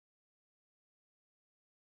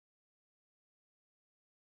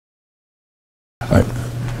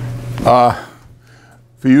For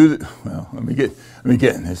you, well, let me get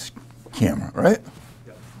in this camera, right?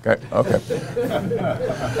 Okay.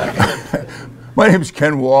 My name is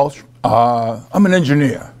Ken Walsh. I'm an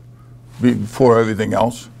engineer before everything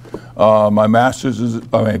else. My master's is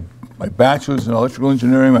my bachelor's in electrical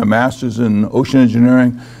engineering, my master's in ocean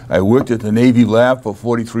engineering. I worked at the Navy lab for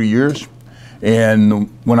 43 years. And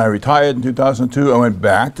when I retired in 2002, I went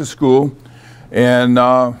back to school and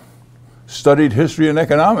studied history and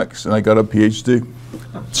economics, and I got a PhD.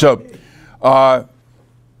 So I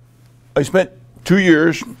spent 2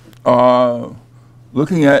 years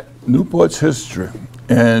looking at Newport's history,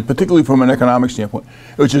 and particularly from an economic standpoint,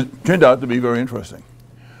 which turned out to be very interesting.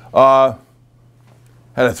 Had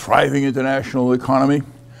a thriving international economy.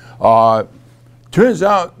 Turns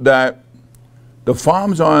out that the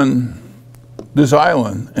farms on this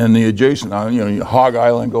island and the adjacent island, Hog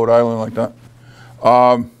Island, Goat Island, like that,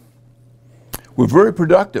 were very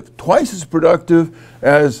productive, twice as productive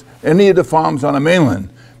as any of the farms on the mainland,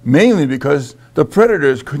 mainly because the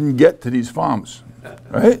predators couldn't get to these farms,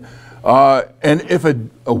 right? And if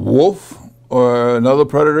a wolf or another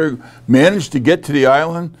predator managed to get to the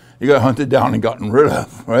island, you got hunted down and gotten rid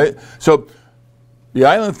of, right? So the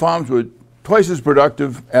island farms were twice as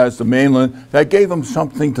productive as the mainland. That gave them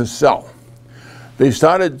something to sell. They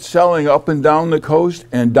started selling up and down the coast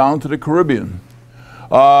and down to the Caribbean.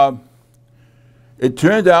 It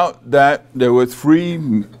turned out that there were three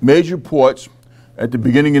major ports at the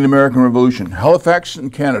beginning of the American Revolution: Halifax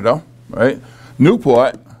in Canada, right?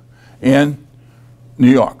 Newport, and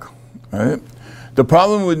New York, right? The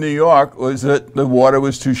problem with New York was that the water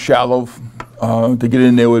was too shallow to get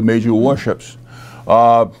in there with major warships.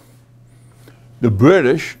 The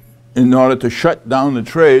British, in order to shut down the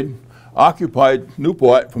trade, occupied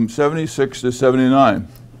Newport from 76 to 79.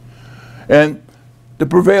 And the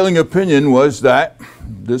prevailing opinion was that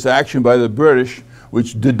this action by the British,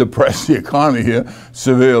 which did depress the economy here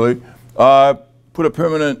severely, put a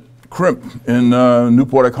permanent crimp in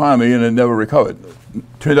Newport economy, and it never recovered.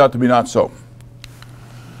 Turned out to be not so.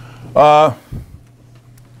 I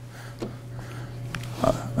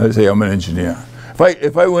say I'm an engineer.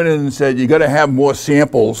 If I went in and said you got to have more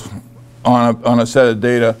samples on a set of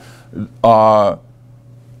data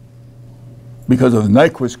because of the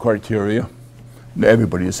Nyquist criteria,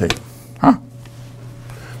 everybody would say, huh?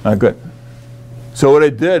 Not good. So what I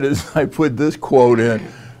did is I put this quote in,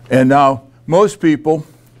 and now most people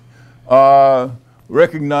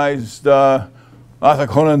recognized Arthur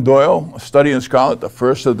Conan Doyle, A Study in Scarlet, the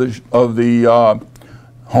first of the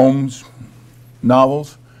Holmes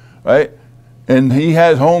novels, right? And he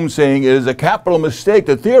has Holmes saying it is a capital mistake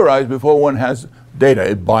to theorize before one has data.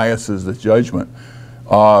 It biases the judgment.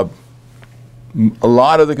 A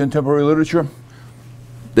lot of the contemporary literature,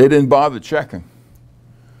 they didn't bother checking.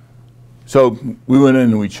 So we went in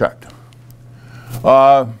and we checked.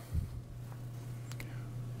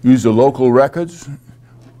 Used the local records.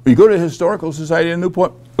 You go to the Historical Society in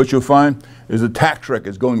Newport, what you'll find is the tax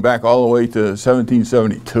records going back all the way to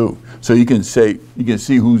 1772. So you can see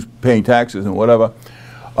who's paying taxes and whatever.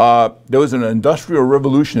 There was an industrial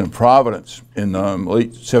revolution in Providence in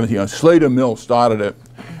late 1700s. Slater Mill started it,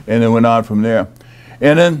 and it went on from there.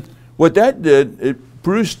 And then what that did, it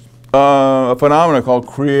produced a phenomenon called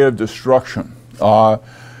creative destruction.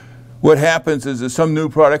 What happens is that some new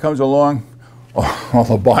product comes along, all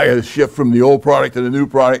the buyers shift from the old product to the new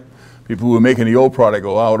product. People who are making the old product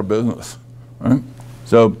go out of business. Right?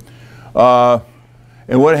 So,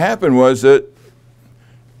 and what happened was that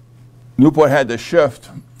Newport had to shift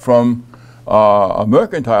from a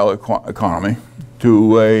mercantile economy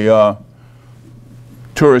to a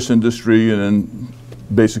tourist industry, and then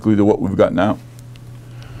basically to what we've got now.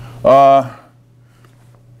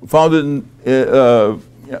 Founded in,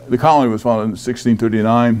 the colony was founded in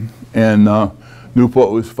 1639, and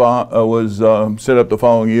Newport was set up the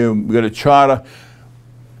following year. We got a charter.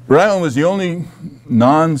 Rhode Island was the only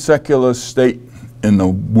non-secular state in the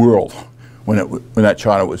world when that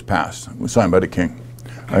charter was passed. It was signed by the king.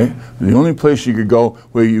 Right? The only place you could go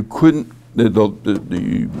where you couldn't, the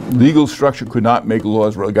legal structure could not make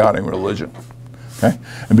laws regarding religion. Okay?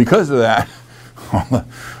 And because of that,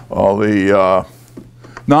 all the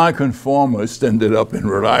nonconformists ended up in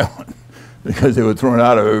Rhode Island because they were thrown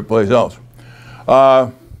out of every place else.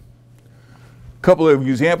 A couple of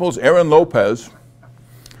examples. Aaron Lopez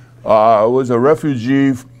was a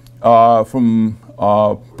refugee from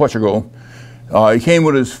Portugal. He came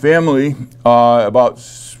with his family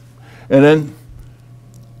and then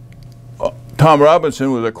Tom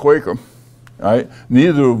Robinson was a Quaker, right?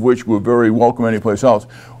 Neither of which were very welcome anyplace else.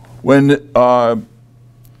 When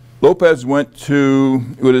Lopez went to,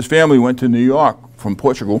 with his family, went to New York from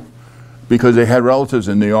Portugal because they had relatives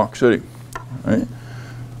in New York City. Right?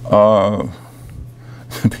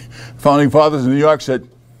 Founding fathers in New York said,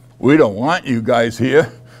 "We don't want you guys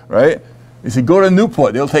here," right? He said, "Go to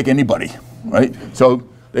Newport, they'll take anybody," right? So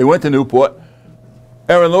they went to Newport.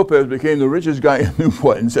 Aaron Lopez became the richest guy in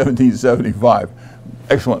Newport in 1775.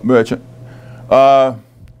 Excellent merchant.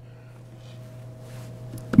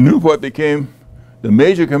 Newport became the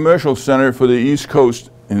major commercial center for the East Coast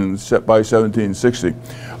by 1760.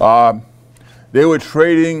 They were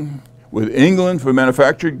trading with England for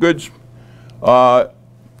manufactured goods.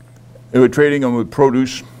 They were trading them with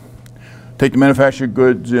produce, take the manufactured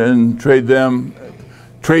goods and trade them,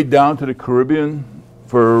 trade down to the Caribbean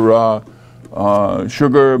for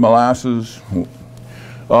sugar, molasses,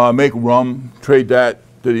 make rum, trade that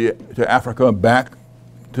to Africa, back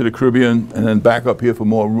to the Caribbean, and then back up here for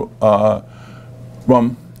more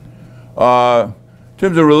rum. In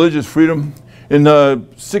terms of religious freedom, in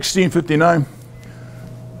 1659,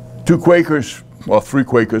 two Quakers, well, three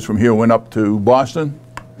Quakers from here went up to Boston.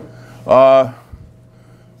 And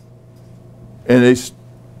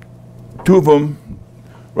two of them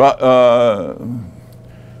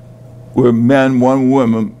were men, one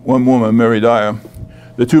woman, Mary Dyer.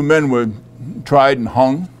 The two men were tried and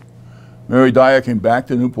hung. Mary Dyer came back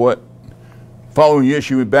to Newport. Following year,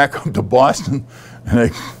 she went back up to Boston, and they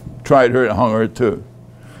tried her and hung her too.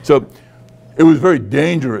 So it was very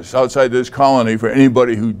dangerous outside this colony for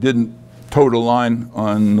anybody who didn't toe the line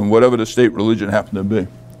on whatever the state religion happened to be.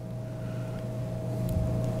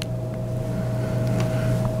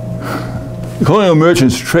 The colonial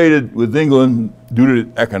merchants traded with England due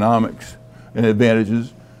to economics and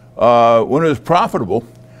advantages. When it was profitable,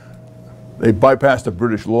 they bypassed the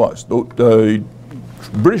British laws. The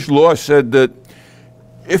British law said that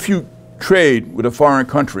if you trade with a foreign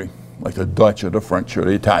country, like the Dutch or the French or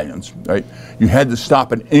the Italians, right, you had to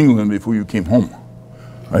stop in England before you came home,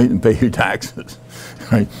 right, and pay your taxes,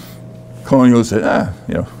 right? Colonial said,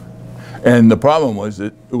 you know. And the problem was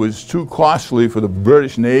that it was too costly for the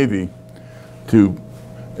British Navy to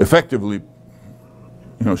effectively,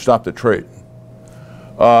 stop the trade.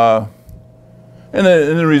 And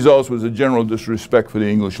the results was a general disrespect for the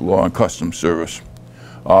English law and customs service.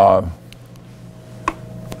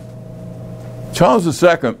 Charles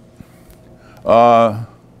II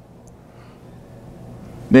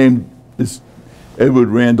named this Edward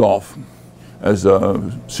Randolph as a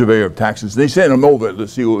surveyor of taxes. They sent him over to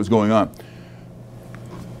see what was going on.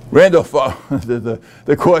 Randolph,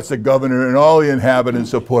 the courts, the governor, and all the inhabitants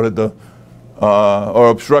supported or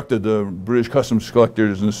obstructed the British customs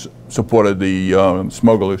collectors and supported the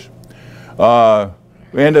smugglers.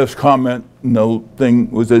 Randolph's comment in the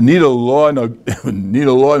thing was that neither law nor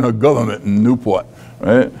government in Newport,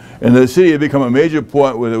 right? And the city had become a major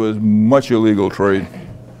port where there was much illegal trade.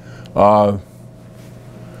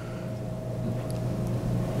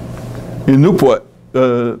 In Newport,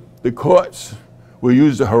 the courts were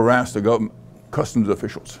used to harass the customs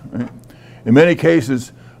officials. Right? In many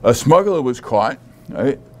cases, a smuggler was caught.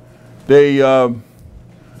 Right? They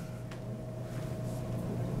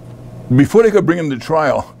before they could bring him to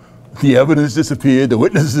trial, the evidence disappeared, the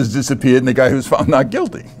witnesses disappeared, and the guy was found not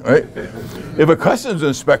guilty. Right? If a customs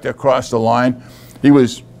inspector crossed the line, he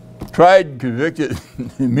was tried and convicted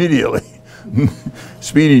immediately.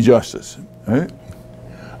 Speedy justice. Right?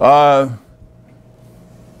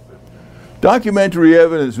 Documentary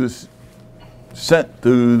evidence was sent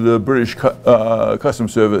to the British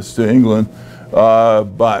Customs Service to England,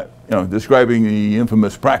 describing the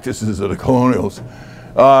infamous practices of the colonials.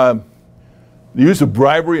 The use of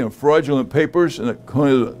bribery and fraudulent papers and a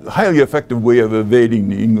highly effective way of evading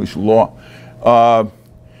the English law. Up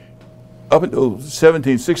until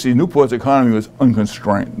 1760, Newport's economy was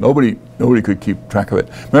unconstrained. Nobody could keep track of it.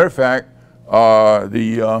 Matter of fact,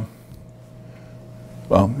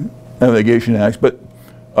 Navigation Acts, but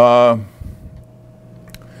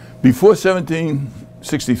before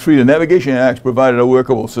 1763, the Navigation Acts provided a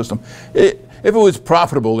workable system. If it was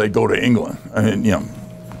profitable, they'd go to England. I mean,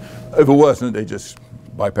 if it wasn't, they just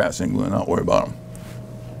bypass England and not worry about them.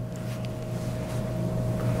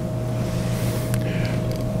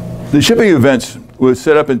 The shipping events were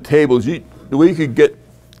set up in tables. The way you could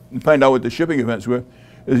find out what the shipping events were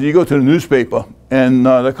is you go to the newspaper, and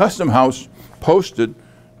the custom house posted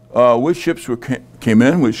which ships came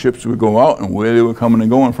in, which ships would go out, and where they were coming and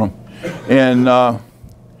going from. And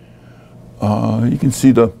you can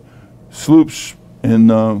see the sloops and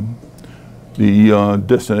the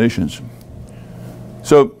destinations.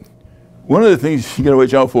 So one of the things you got to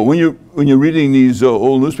watch out for when you're reading these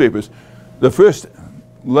old newspapers, the first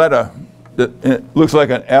letter that it looks like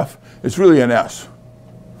an F, it's really an S.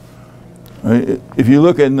 Right? If you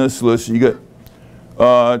look at this list, you get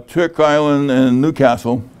Turk Island and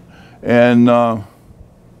Newcastle, and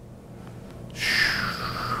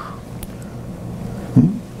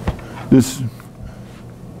this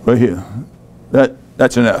right here,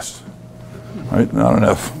 that's an S, right? Not an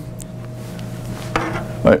F.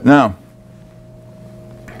 Right now,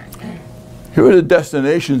 here are the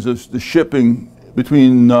destinations of the shipping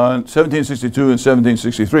between 1762 and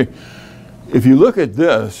 1763. If you look at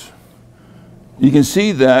this, you can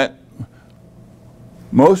see that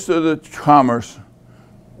most of the commerce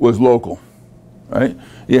was local, right?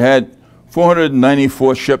 You had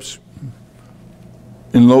 494 ships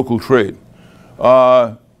in local trade.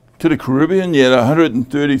 To the Caribbean, you had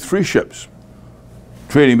 133 ships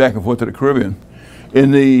trading back and forth to the Caribbean.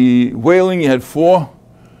 In the whaling, you had 4.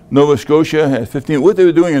 Nova Scotia had 15. What they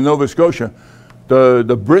were doing in Nova Scotia, the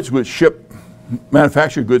Brits would ship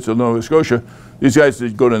manufactured goods to Nova Scotia. These guys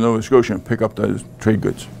would go to Nova Scotia and pick up those trade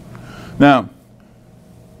goods. Now,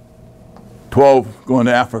 12 going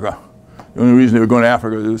to Africa. The only reason they were going to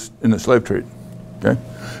Africa is in the slave trade. Okay?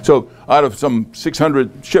 So out of some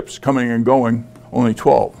 600 ships coming and going, only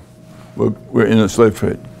 12 were in the slave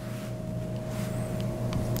trade.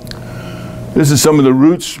 This is some of the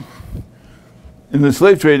routes. In the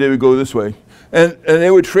slave trade, they would go this way. And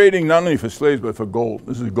they were trading not only for slaves, but for gold.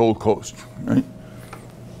 This is the Gold Coast, right?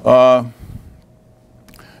 And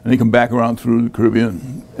they come back around through the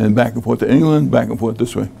Caribbean and back and forth to England, back and forth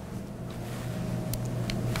this way.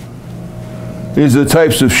 These are the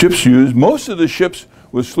types of ships used. Most of the ships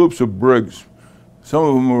were sloops or brigs. Some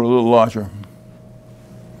of them were a little larger.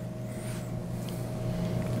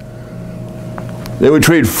 They would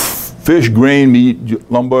trade fish, grain, meat,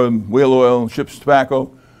 lumber, whale oil, ships' tobacco.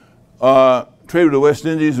 Trade with the West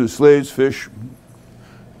Indies with slaves, fish,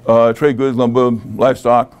 trade goods, lumber,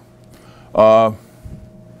 livestock. The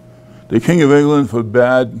King of England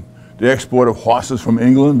forbade the export of horses from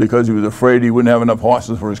England because he was afraid he wouldn't have enough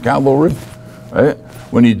horses for his cavalry. Right?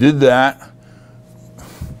 When he did that,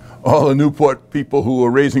 all the Newport people who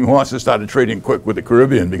were raising horses started trading quick with the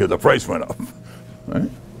Caribbean because the price went up. Right?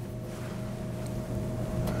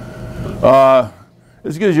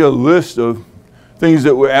 This gives you a list of things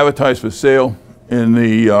that were advertised for sale in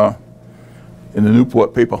the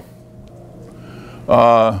Newport paper.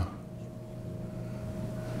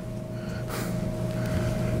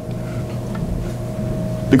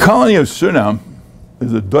 The colony of Suriname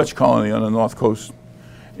is a Dutch colony on the north coast,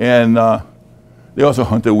 and they also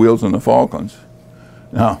hunted whales in the Falklands.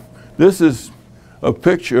 Now, this is a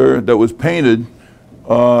picture that was painted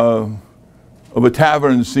of a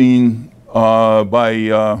tavern scene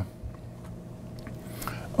by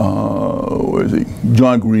where is he?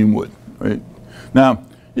 John Greenwood, right? Now,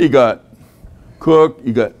 you got Cook,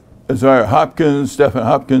 you got Isaiah Hopkins, Stephen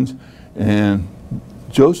Hopkins, and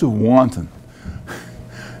Joseph Wanton.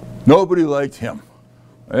 Nobody liked him,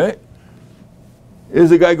 right? Is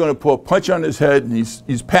the guy going to pull a punch on his head, and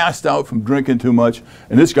he's passed out from drinking too much,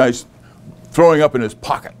 and this guy's throwing up in his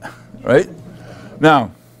pocket, right?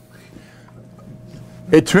 Now,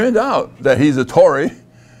 it turned out that he's a Tory,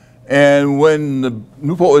 and when the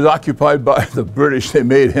Newport was occupied by the British, they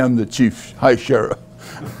made him the chief high sheriff,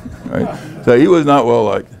 right? So he was not well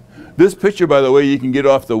liked. This picture, by the way, you can get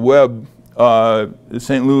off the web. The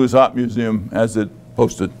St. Louis Art Museum has it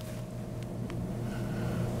posted.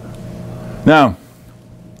 Now,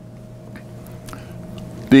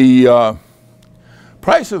 the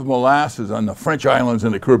price of molasses on the French islands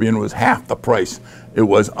in the Caribbean was half the price it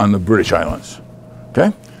was on the British islands.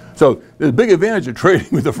 Okay? So there's a big advantage of trading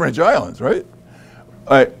with the French islands, right?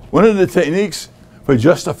 All right. One of the techniques for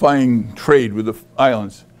justifying trade with the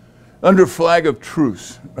islands, under flag of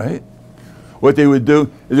truce, right? What they would do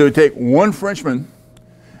is they would take one Frenchman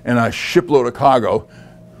and a shipload of cargo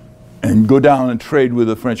and go down and trade with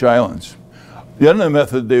the French islands. The other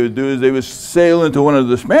method they would do is they would sail into one of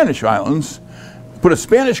the Spanish islands, put a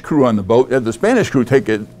Spanish crew on the boat, have the Spanish crew take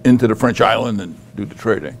it into the French island and do the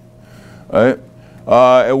trading. All right?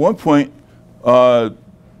 At one point, the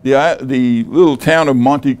little town of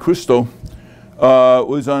Monte Cristo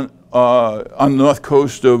was on the north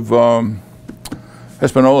coast of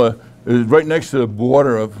Hispaniola. It was right next to the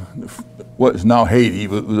border of what is now Haiti,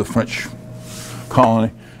 with the French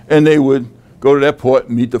colony. And they would go to that port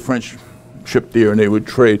and meet the French ship there, and they would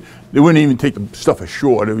trade. They wouldn't even take the stuff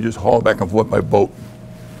ashore. They would just haul back and forth by boat.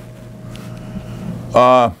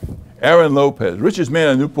 Aaron Lopez, richest man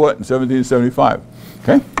in Newport in 1775.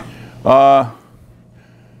 Okay?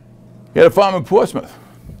 He had a farm in Portsmouth.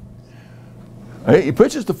 Right? He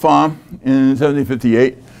purchased the farm in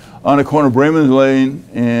 1758 on the corner of Brayman's Lane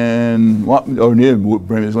and or near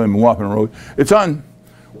Brayman's Lane and Wapping Road. It's on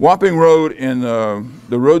Wapping Road and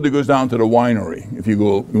the road that goes down to the winery. If you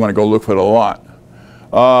want to go look for the lot.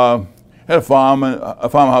 Had a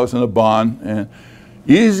farmhouse and a barn, and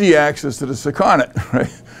easy access to the Sakonnet.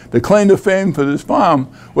 Right? The claim to fame for this farm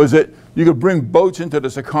was that you could bring boats into the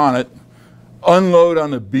Sakonnet, unload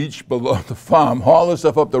on the beach below the farm, haul the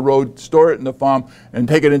stuff up the road, store it in the farm, and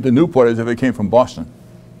take it into Newport as if it came from Boston.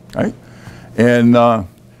 Right? And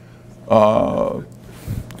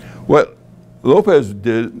what Lopez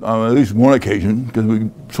did on at least one occasion, because we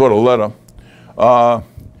saw the letter,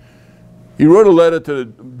 he wrote a letter to the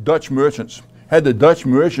Dutch merchants, had the Dutch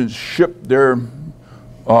merchants ship their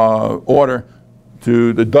order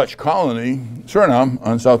to the Dutch colony, Suriname,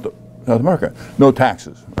 on South America. No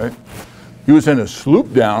taxes, right? He would send a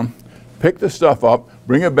sloop down, pick the stuff up,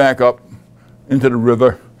 bring it back up into the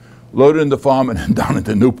river, load it in the farm, and then down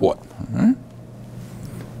into Newport. Right?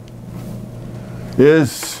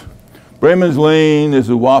 Here's Brayman's Lane, this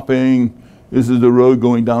is Wapping, this is the road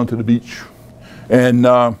going down to the beach. And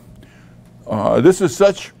this is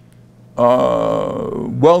such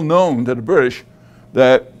well known to the British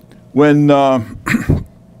that when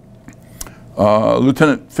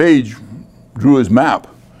Lieutenant Fage drew his map,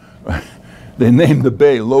 right, they named the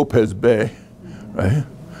bay Lopez Bay, right?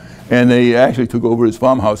 And they actually took over his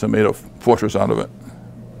farmhouse and made a fortress out of it.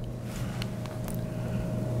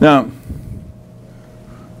 Now,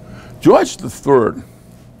 George III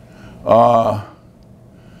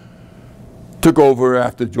took over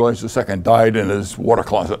after George II died in his water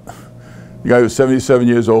closet. The guy was 77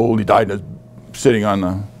 years old. He died sitting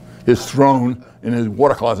on his throne in his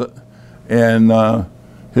water closet, and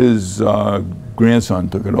his grandson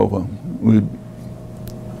took it over with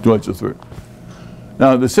George III.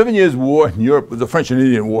 Now, the 7 Years' War in Europe was the French and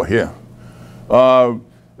Indian War here. It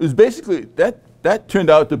was basically, that turned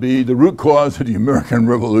out to be the root cause of the American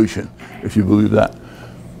Revolution, if you believe that.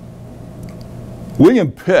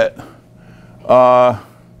 William Pitt,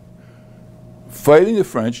 fighting the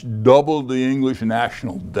French, doubled the English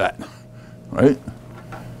national debt, right?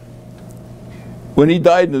 When he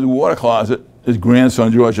died in the water closet, his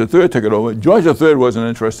grandson, George III, took it over. George III wasn't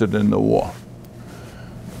interested in the war.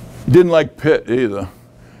 He didn't like Pitt either.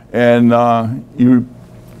 And he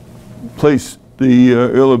replaced the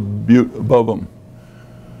Earl of Bute above him.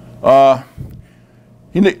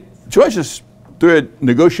 George III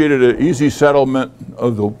negotiated an easy settlement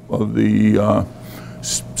of the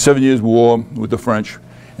 7 Years' War with the French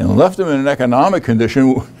and left them in an economic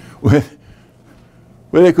condition where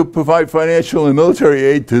they could provide financial and military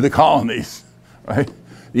aid to the colonies, right?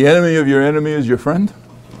 The enemy of your enemy is your friend,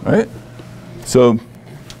 right? So,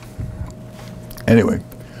 anyway,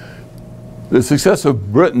 the success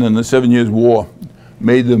of Britain in the 7 Years' War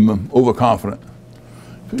made them overconfident.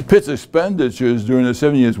 Pitt's expenditures during the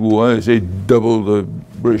 7 Years' War, as they doubled the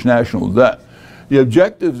British national debt. The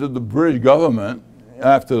objectives of the British government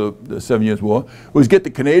after the 7 Years' War was get the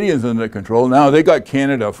Canadians under control. Now they got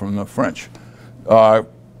Canada from the French.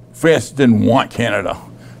 France didn't want Canada.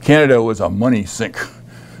 Canada was a money sink,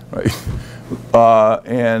 right?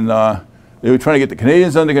 They were trying to get the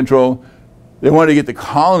Canadians under control. They wanted to get the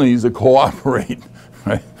colonies to cooperate,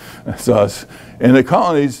 right? And the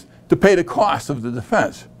colonies to pay the cost of the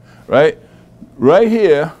defense, right? Right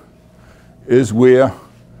here is where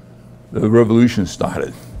the revolution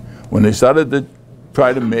started. When they started to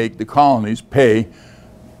try to make the colonies pay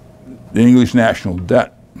the English national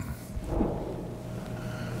debt.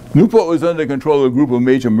 Newport was under control of a group of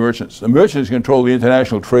major merchants. The merchants controlled the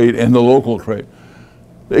international trade and the local trade.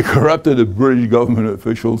 They corrupted the British government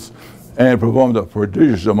officials and performed a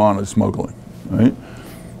prodigious amount of smuggling, right?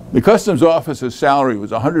 The customs officer's salary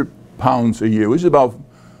was £100 a year, which is about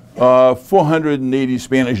 480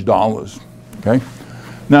 Spanish dollars, okay?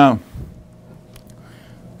 Now,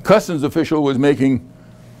 customs official was making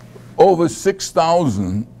over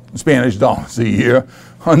 6,000 Spanish dollars a year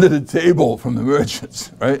under the table from the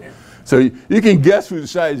merchants, right? So you can guess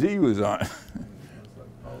whose side he was on.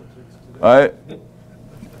 All right?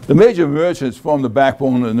 The major merchants formed the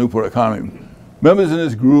backbone of the Newport economy. Members in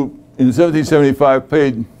this group in 1775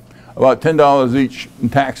 paid about $10 each in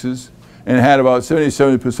taxes and had about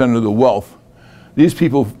 77% of the wealth. These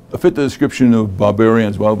people fit the description of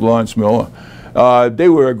barbarians, while Lawrence Miller. They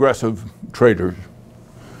were aggressive traders.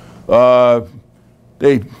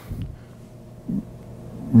 They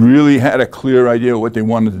really had a clear idea of what they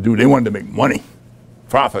wanted to do. They wanted to make money,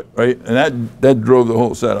 profit, right? And that drove the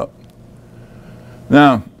whole setup.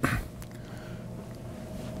 Now,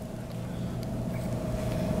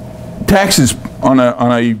 taxes on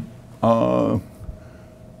a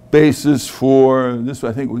basis for this,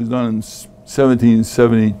 I think, was done in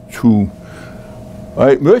 1772. All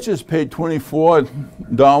right, merchants paid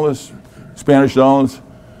 $24, Spanish dollars.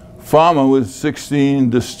 Farmer was 16,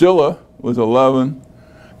 distiller was 11,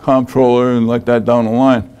 comptroller, and like that down the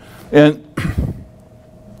line. And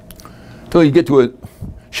until you get to a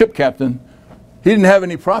ship captain, he didn't have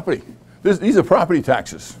any property. These are property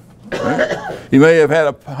taxes. Right? He may have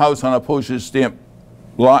had a house on a postage stamp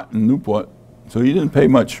lot in Newport, so he didn't pay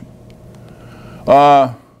much.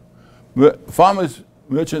 Farmers,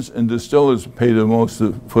 merchants, and distillers pay the most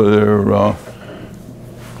for their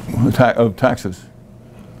taxes.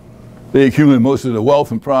 They accumulated most of the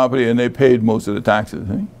wealth and property, and they paid most of the taxes.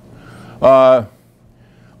 The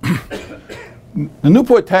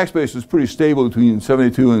Newport tax base was pretty stable between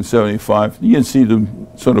 72 and 75. You can see the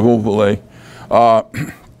sort of overlay.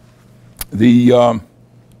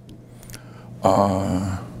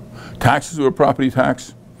 Taxes were property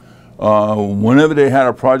tax. Whenever they had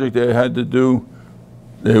a project they had to do,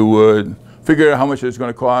 they would figure out how much it was going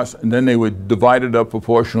to cost, and then they would divide it up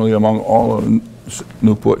proportionally among all of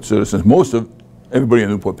Newport citizens. Everybody in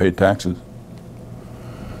Newport paid taxes.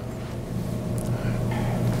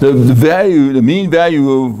 The mean value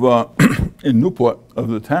of in Newport of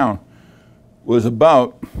the town was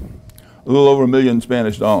about a little over $1 million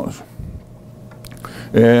Spanish dollars,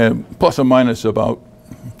 and plus or minus about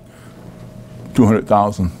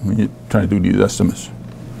 200,000 when you're trying to do these estimates.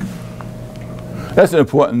 That's an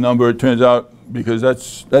important number, it turns out, because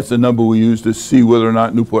that's the number we use to see whether or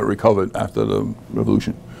not Newport recovered after the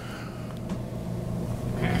Revolution.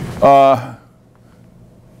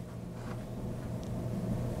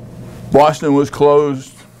 Boston was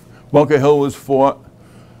closed. Bunker Hill was fought.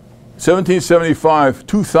 1775,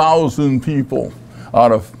 2,000 people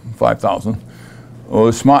out of 5,000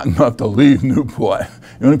 were smart enough to leave Newport.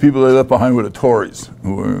 The only people they left behind were the Tories,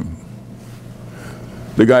 who were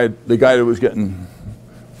the guy that was getting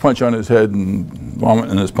punch on his head and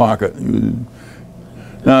vomit in his pocket.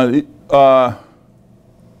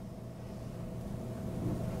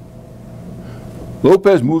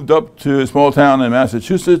 Lopez moved up to a small town in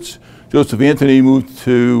Massachusetts. Joseph Anthony moved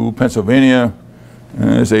to Pennsylvania.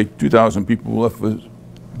 And there's 2,000 people left for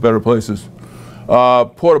better places.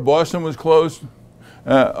 Port of Boston was closed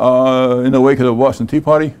in the wake of the Boston Tea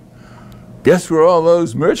Party. Guess where all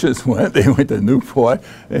those merchants went? They went to Newport.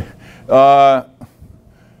 By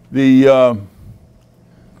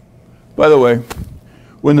the way,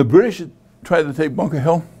 when the British tried to take Bunker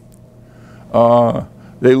Hill,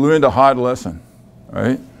 they learned a hard lesson,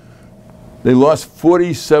 right? They lost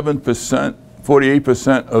 47%,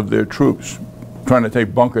 48% of their troops trying to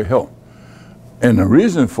take Bunker Hill. And the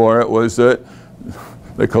reason for it was that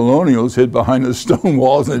the Colonials hid behind the stone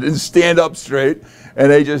walls and didn't stand up straight,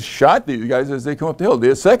 and they just shot these guys as they come up the hill.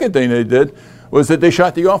 The second thing they did was that they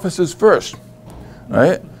shot the officers first,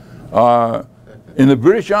 right? In the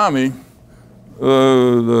British Army,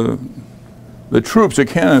 the troops are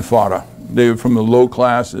cannon fodder. They're from the low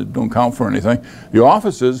class, that don't count for anything. The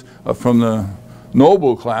officers are from the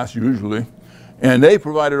noble class, usually, and they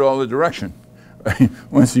provided all the direction.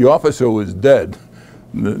 Once the officer was dead,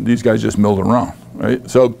 these guys just milled around, right?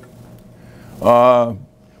 So,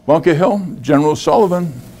 Bunker Hill, General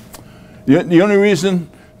Sullivan, the only reason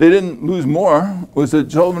they didn't lose more was that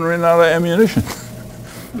Sullivan ran out of ammunition.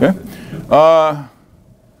 Okay?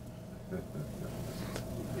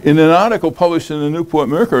 In an article published in the Newport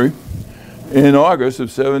Mercury in August of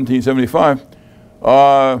 1775,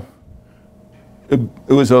 it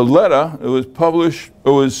was a letter. It was published. It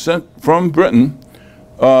was sent from Britain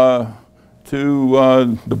to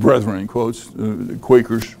the Brethren, in quotes, the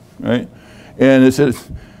Quakers, right? And it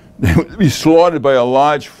says they would be slaughtered by a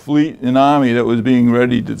large fleet and army that was being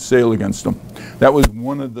ready to sail against them. That was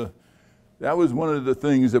one of the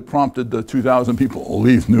things that prompted the 2,000 people to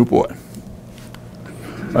leave Newport.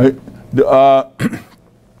 Right? The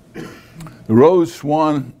Rose,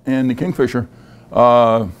 Swan, and the Kingfisher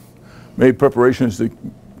made preparations to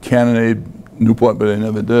cannonade Newport, but they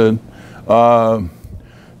never did.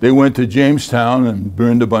 They went to Jamestown and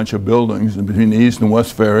burned a bunch of buildings between the East and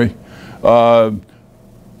West Ferry. The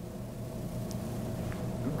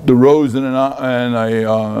Rose and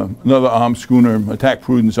another armed schooner attacked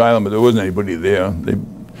Prudence Island, but there wasn't anybody there.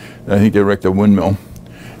 I think they wrecked a windmill.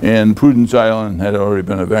 And Prudence Island had already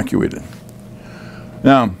been evacuated.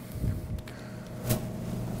 Now,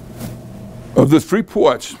 of the three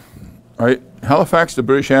ports, right, Halifax the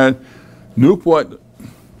British had, Newport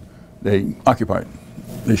they occupied.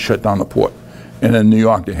 They shut down the port. And then New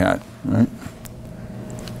York they had, right?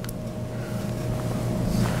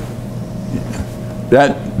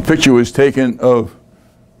 That picture was taken of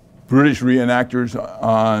British reenactors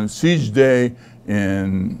on Siege Day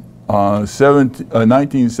in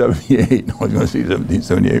 1978. I was going to say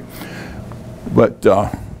 1778. But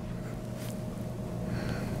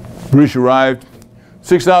British arrived,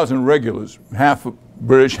 6,000 regulars, half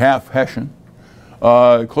British, half Hessian.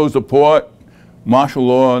 Closed the port, martial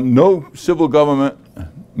law, no civil government,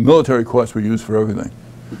 military courts were used for everything.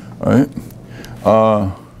 All right?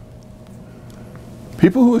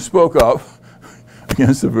 People who spoke up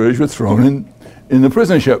against the British were thrown in the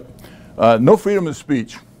prison ship. No freedom of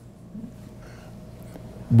speech.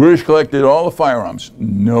 British collected all the firearms,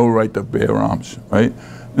 no right to bear arms, right?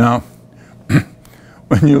 Now,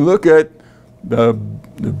 when you look at the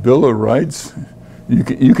Bill of Rights,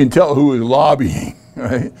 you can tell who was lobbying,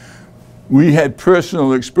 right? We had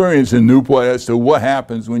personal experience in Newport as to what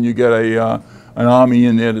happens when you get an army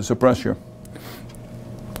in there to suppress you.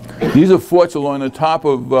 These are forts along the top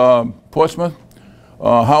of Portsmouth.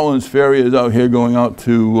 Howland's Ferry is out here going out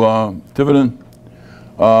to Tiverton.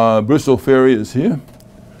 Bristol Ferry is here.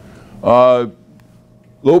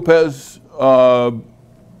 Lopez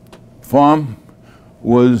Farm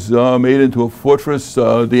was made into a fortress.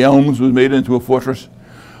 The Elms was made into a fortress.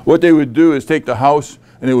 What they would do is take the house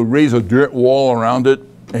and they would raise a dirt wall around it,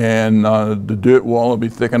 and the dirt wall would be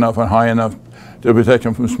thick enough and high enough to protect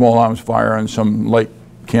them from small arms fire and some light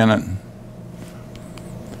cannon.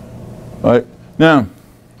 All right. Now,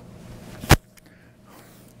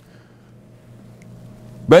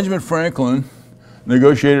 Benjamin Franklin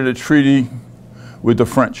negotiated a treaty with the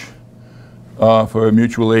French for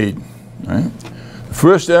mutual aid. Right? The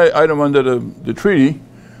first item under the treaty,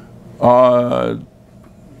 the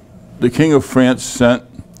King of France sent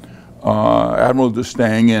Admiral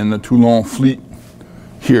d'Estaing and the Toulon fleet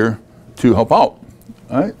here to help out.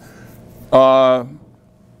 Right?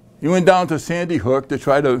 He went down to Sandy Hook to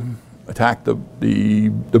try to attack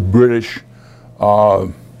the British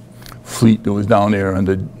fleet that was down there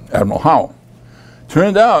under Admiral Howe.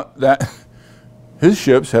 Turned out that his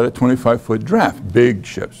ships had a 25-foot draft, big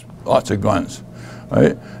ships, lots of guns.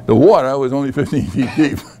 Right? The water was only 15 feet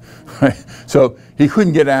deep, right? So he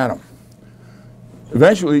couldn't get at them.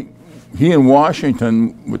 Eventually, he and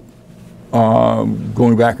Washington,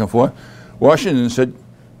 going back and forth, Washington said,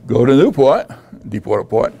 go to Newport, Deepwater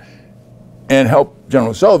Port, and help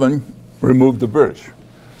General Sullivan remove the British.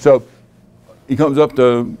 So he comes up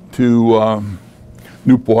to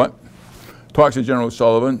Newport, talks to General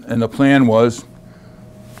Sullivan, and the plan was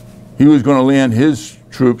he was going to land his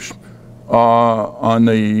troops on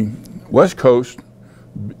the west coast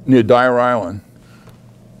near Dyer Island.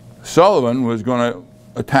 Sullivan was going to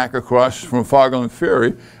attack across from Fogland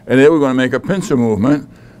Ferry, and they were going to make a pincer movement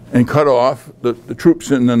and cut off the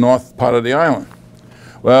troops in the north part of the island.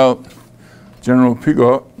 Well, General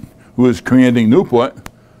Pigot, who was commanding Newport,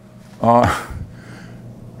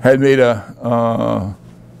 had made a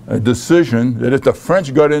decision that if the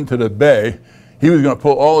French got into the bay, he was going to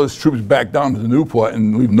pull all his troops back down to Newport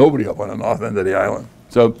and leave nobody up on the north end of the island.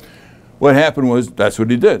 So what happened was, that's what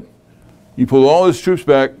he did. He pulled all his troops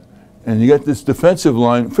back, and you got this defensive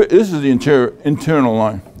line. This is the internal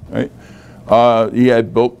line, right? He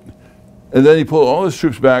had built, and then he pulled all his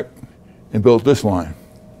troops back and built this line.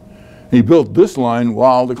 He built this line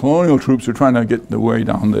while the colonial troops were trying to get their way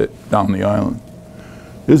down the island.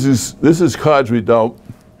 This is Cod's Redoubt.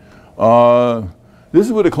 This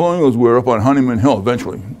is where the colonials were up on Honeyman Hill.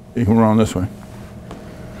 Eventually, they come around this way.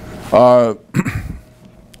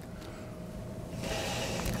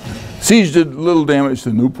 Siege did little damage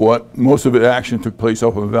to Newport. Most of the action took place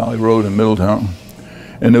up on Valley Road in Middletown,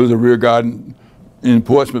 and there was a rear guard in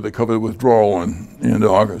Portsmouth that covered withdrawal in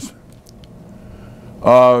August.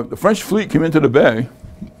 The French fleet came into the bay,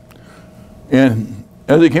 and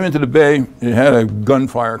as they came into the bay, it had a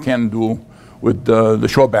gunfire cannon duel with the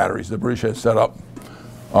shore batteries the British had set up.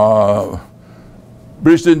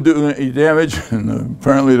 British didn't do any damage, and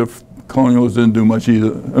apparently the colonials didn't do much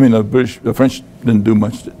either. I mean, the French didn't do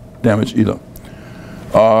much damage either.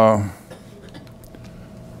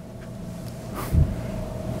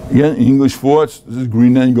 Again, English forts. This is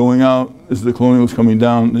Green End going out. This is the colonials coming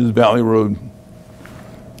down. This is Valley Road.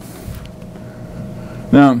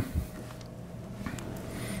 Now,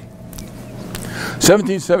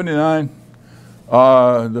 1779,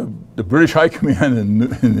 the British High Command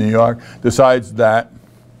in New York decides that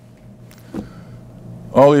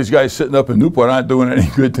all these guys sitting up in Newport aren't doing any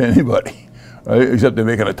good to anybody, right? Except they're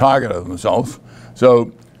making a target of themselves.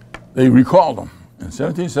 So they recalled them. In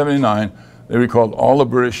 1779, they recalled all the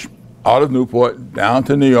British out of Newport down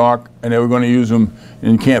to New York, and they were going to use them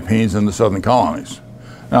in campaigns in the southern colonies.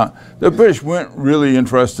 Now, the British weren't really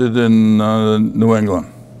interested in New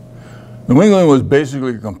England. New England was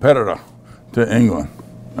basically a competitor to England,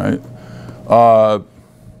 right?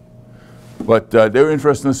 But they were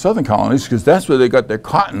interested in the southern colonies because that's where they got their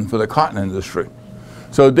cotton for the cotton industry.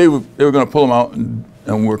 So they were going to pull them out and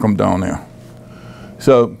work them down there.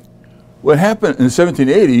 So what happened in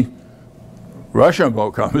 1780, Russian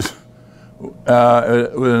boat comes with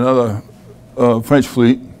another French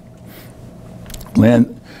fleet,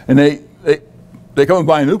 land, and they come and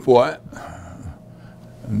buy Newport.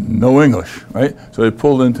 No English, right? So they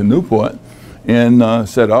pulled into Newport and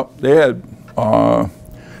set up. They had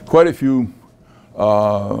quite a few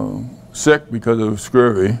sick because of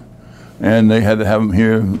scurvy, and they had to have them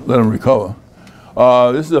here and let them recover.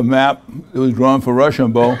 This is a map that was drawn for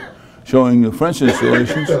Russian bow showing the French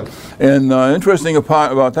installations. And interesting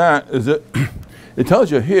part about that is that it tells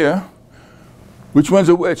you here which ones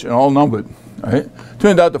are which and all numbered. Right?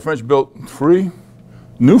 Turned out the French built 3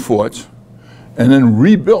 new forts and then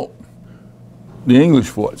rebuilt the English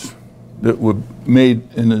forts that were made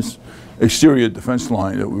in this exterior defense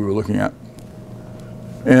line that we were looking at.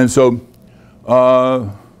 And so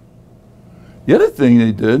the other thing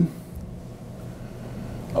they did,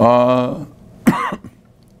 well,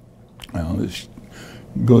 this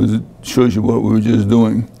shows you what we were just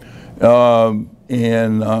doing.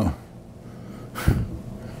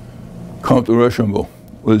 Count de Rochambeau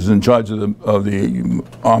was in charge of the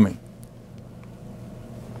army.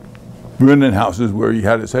 Brendan House is where he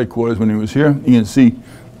had his headquarters when he was here. You can see,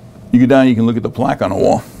 you go down, you can look at the plaque on the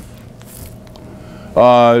wall.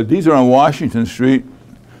 These are on Washington Street,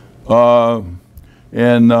 and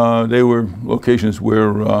they were locations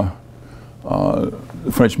where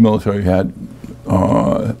the French military had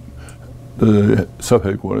the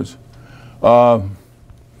sub-headquarters.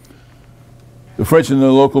 The French and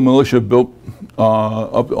the local militia built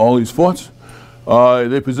up all these forts.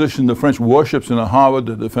 They positioned the French warships in the harbor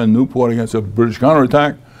to defend Newport against a British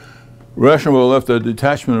counterattack. Rochambeau left a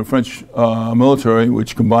detachment of French military,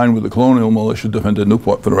 which combined with the Colonial militia defended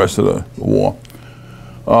Newport for the rest of the war.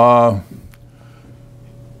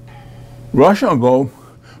 Rochambeau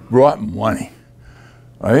brought money,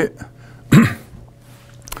 right?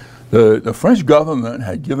 The French government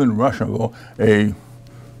had given Rochambeau a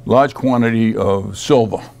large quantity of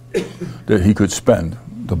silver that he could spend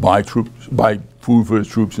to buy food for his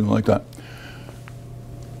troops and like that.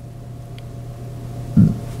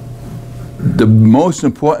 The most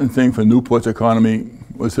important thing for Newport's economy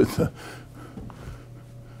was that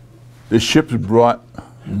the ships brought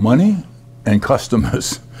money and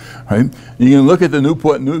customers, right? You can look at the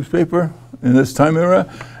Newport newspaper in this time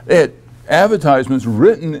era. They had advertisements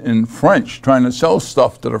written in French trying to sell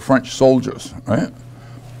stuff to the French soldiers, right?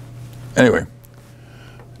 Anyway,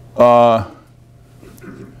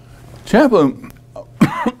 Champlain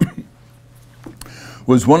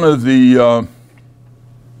was one of the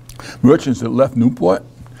merchants that left Newport,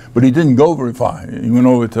 but he didn't go very far. He went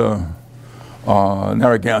over to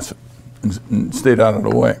Narragansett and stayed out of the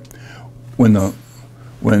way. When the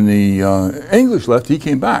English left, he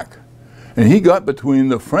came back, and he got between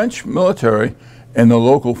the French military and the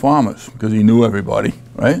local farmers because he knew everybody,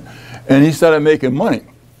 right? And he started making money.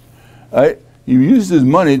 Right? He used his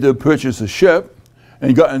money to purchase a ship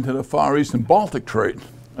and got into the Far East and Baltic trade.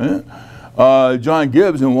 Right? John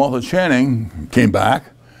Gibbs and Walter Channing came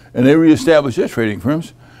back, and they reestablished their trading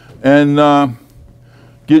firms. And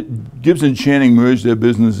Gibbs and Channing merged their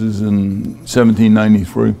businesses in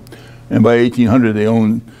 1793. And by 1800, they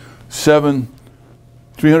owned 7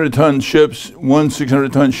 300-ton ships, 1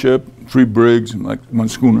 600-ton ship, 3 brigs, and like 1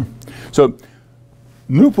 schooner. So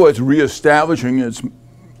Newport's reestablishing its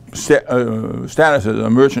status as a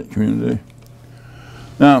merchant community.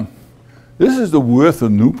 Now, this is the worth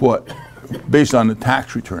of Newport based on the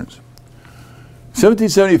tax returns.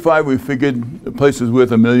 1775, we figured the place was worth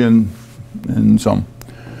 $1 million and some.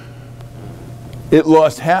 It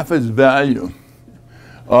lost half its value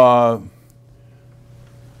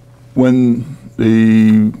when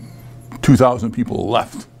the 2,000 people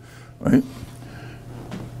left, right?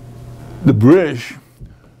 The British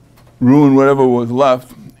ruined whatever was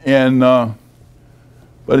left. And by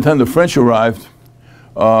the time the French arrived,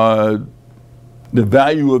 the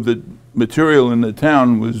value of the material in the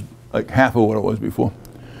town was like half of what it was before.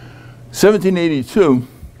 1782,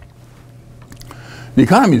 the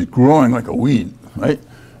economy is growing like a weed, right?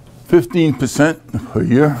 15% per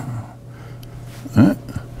year. Right?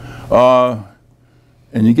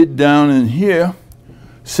 And you get down in here,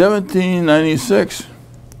 1796,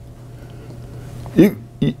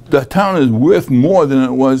 the town is worth more than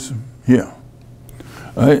it was here,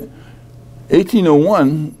 right?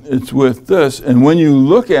 1801, it's with this, and when you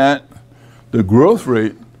look at the growth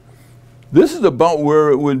rate, this is about where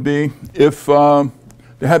it would be if there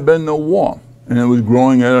had been no war, and it was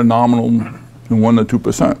growing at a nominal 1 to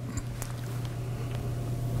 2%.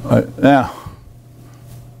 Now,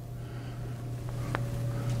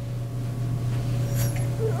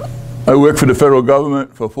 I worked for the federal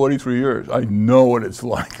government for 43 years. I know what it's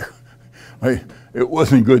like. It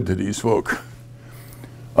wasn't good to these folk.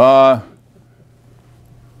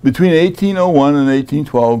 Between 1801 and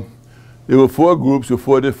 1812, there were 4 groups with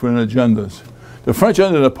 4 different agendas. The French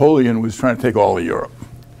under Napoleon was trying to take all of Europe.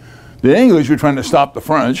 The English were trying to stop the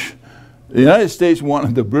French. The United States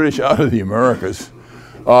wanted the British out of the Americas.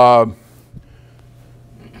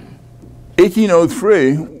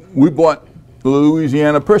 1803, we bought the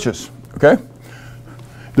Louisiana Purchase, okay?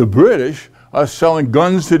 The British are selling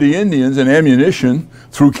guns to the Indians and ammunition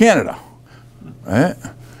through Canada, right?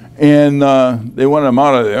 And they wanted them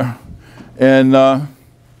out of there. And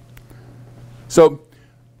so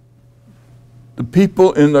the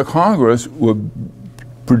people in the Congress were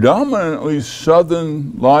predominantly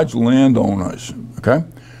southern large landowners, okay?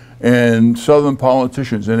 And southern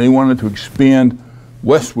politicians, and they wanted to expand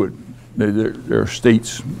westward their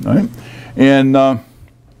states, right? And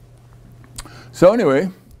so anyway,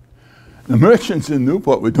 the merchants in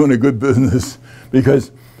Newport were doing a good business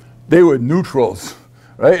because they were neutrals,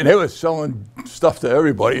 right? And they were selling stuff to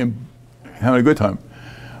everybody and having a good time.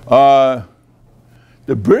 The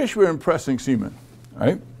British were impressing seamen,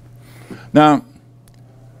 right? Now,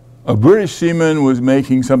 a British seaman was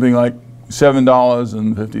making something like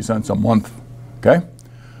 $7.50 a month, okay?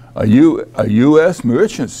 A U.S.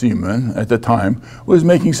 merchant seaman at the time was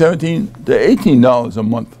making $17 to $18 a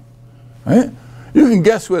month, right? You can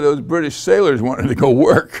guess where those British sailors wanted to go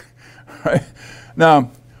work, right?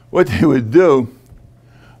 Now, what they would do,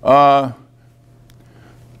 the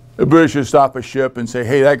British would stop a ship and say,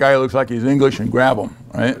 hey, that guy looks like he's English, and grab him,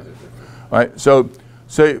 right? Right. So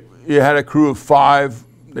say you had a crew of 5,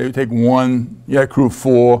 they would take 1, you had a crew of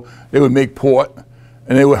 4, they would make port,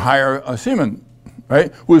 and they would hire a seaman,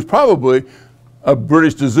 right, who was probably a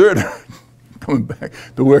British deserter coming back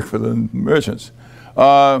to work for the merchants.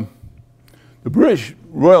 The British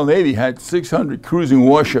Royal Navy had 600 cruising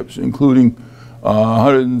warships, including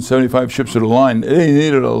 175 ships of the line. They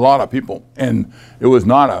needed a lot of people, and it was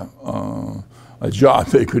not a job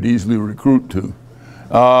they could easily recruit to.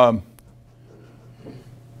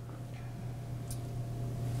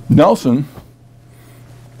 Nelson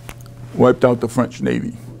wiped out the French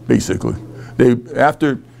Navy, basically.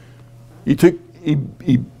 After he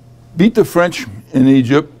beat the French in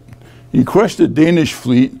Egypt, he crushed the Danish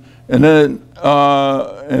fleet, and then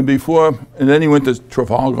then he went to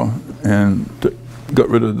Trafalgar and got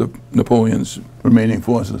rid of Napoleon's remaining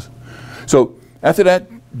forces. So after that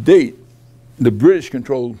date, the British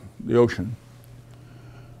controlled the ocean.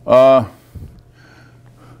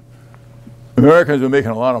 Americans were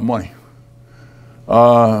making a lot of money.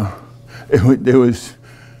 It was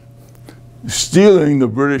stealing the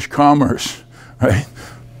British commerce, right?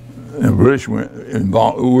 The British were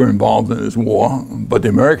involved in this war, but the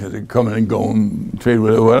Americans could come in and go and trade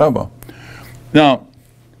with it, whatever. Now,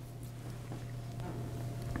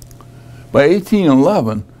 by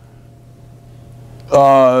 1811,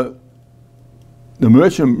 the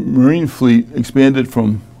merchant marine fleet expanded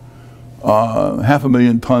from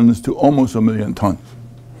 500,000 tons to almost 1 million tons,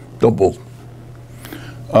 doubled.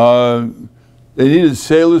 They needed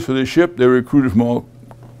sailors for their ship. They were recruited from all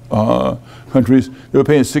countries. They were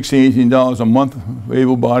paying $16, $18 a month for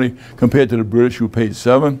able body, compared to the British, who paid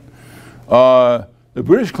 $7. The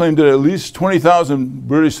British claimed that at least 20,000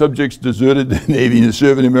 British subjects deserted the Navy to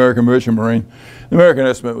serve in the American Merchant Marine. The American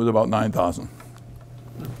estimate was about 9,000.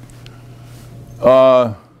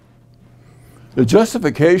 The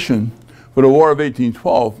justification for the War of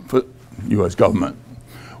 1812 for the U.S. government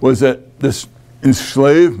was that this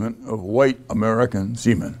enslavement of white American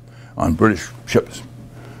seamen on British ships,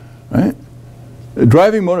 right? The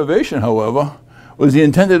driving motivation, however, was the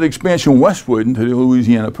intended expansion westward into the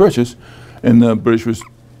Louisiana Purchase, and the British was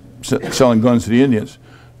selling guns to the Indians.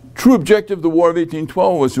 True objective of the War of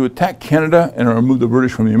 1812 was to attack Canada and remove the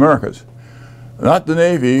British from the Americas. Not the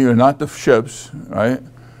Navy or not the ships, right?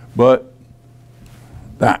 But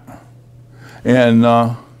that. And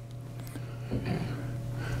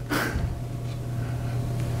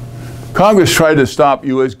Congress tried to stop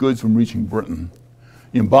U.S. goods from reaching Britain.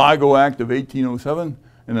 The Embargo Act of 1807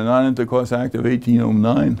 and the Non-Intercourse Act of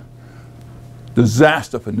 1809.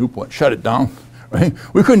 Disaster for Newport, shut it down, right?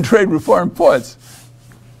 We couldn't trade with foreign ports.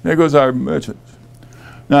 There goes our merchants.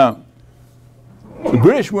 Now, The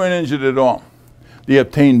British weren't injured at all. They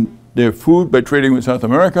obtained their food by trading with South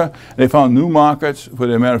America. They found new markets for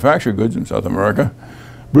their manufactured goods in South America.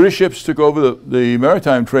 British ships took over the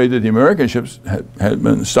maritime trade that the American ships had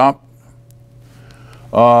been stopped.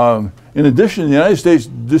 In addition, the United States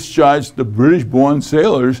discharged the British-born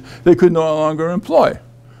sailors they could no longer employ.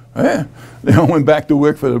 Right? They all went back to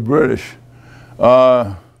work for the British.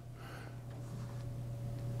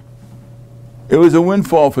 It was a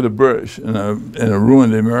windfall for the British and it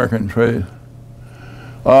ruined the American trade.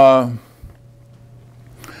 The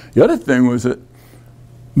other thing was that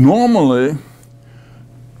normally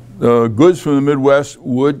the goods from the Midwest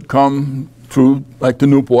would come through, like to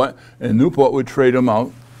Newport, and Newport would trade them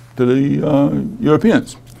out to the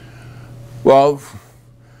Europeans. Well,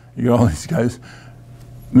 you know, these guys,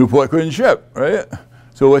 Newport couldn't ship, right?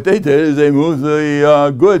 So what they did is they moved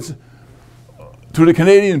the goods to the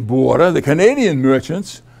Canadian border. The Canadian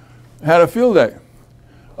merchants had a field day.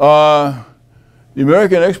 The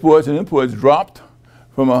American exports and imports dropped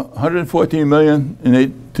from 114 million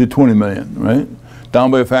to 20 million, right?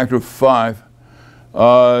 Down by a factor of 5.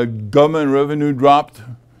 Government revenue dropped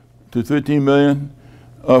to 13 million,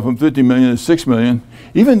 from 13 million to 6 million,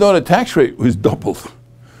 even though the tax rate was doubled.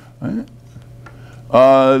 Right?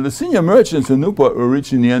 The senior merchants in Newport were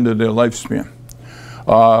reaching the end of their lifespan.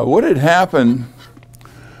 What had happened,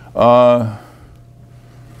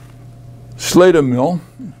 Slater Mill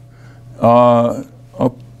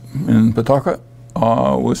up in Pawtucket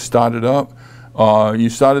was started up. You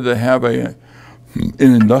started to have an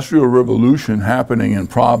industrial revolution happening in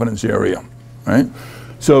Providence area, right?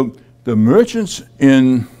 So the merchants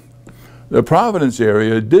in the Providence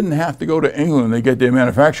area didn't have to go to England to get their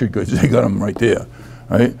manufactured goods. They got them right there,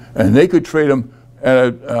 right? And they could trade them at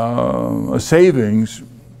a savings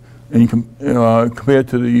compared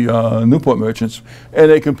to the Newport merchants,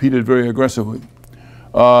 and they competed very aggressively.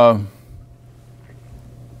 The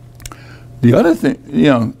other thing, the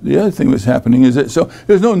other thing that's happening is that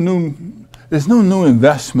there's no new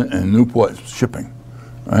investment in Newport shipping,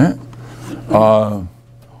 right?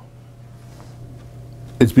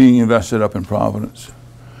 It's being invested up in Providence.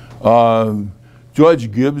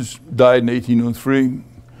 George Gibbs died in 1803,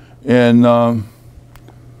 and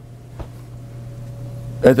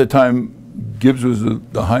at the time, Gibbs was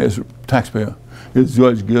the highest taxpayer. It's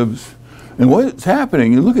George Gibbs. And what's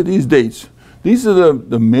happening, you look at these dates. These are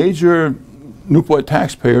the major Newport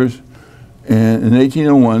taxpayers in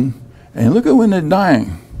 1801, and look at when they're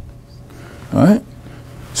dying. All right?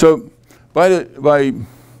 So by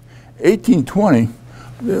 1820,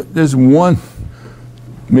 there's one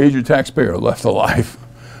major taxpayer left alive,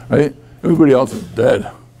 right? Everybody else is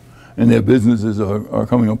dead, and their businesses are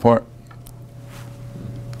coming apart.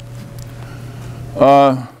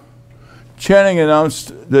 Channing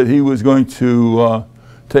announced that he was going to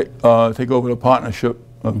take over the partnership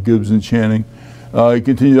of Gibbs and Channing. He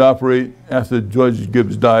continued to operate after George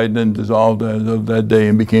Gibbs died, then dissolved as of that day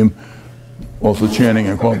and became also Channing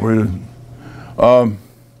Incorporated.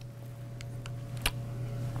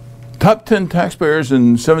 Top 10 taxpayers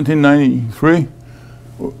in 1793,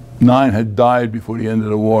 9 had died before the end of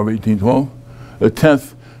the War of 1812. The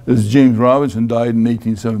 10th is James Robinson, died in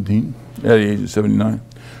 1817 at the age of 79.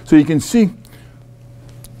 So you can see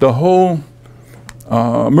the whole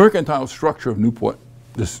mercantile structure of Newport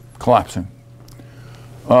just collapsing.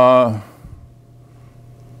 By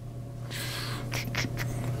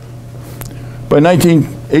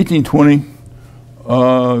 1820,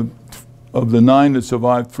 of the 9 that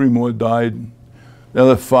survived, 3 more died. The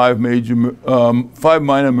other 5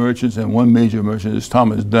 minor merchants and 1 major merchant is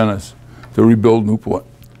Thomas Dennis to rebuild Newport.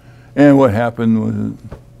 And what happened was,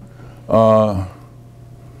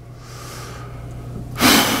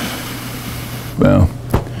 well,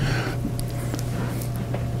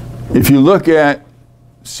 if you look at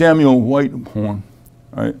Samuel Whitehorn,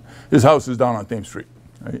 right, his house is down on Thames Street,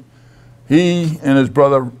 right? He and his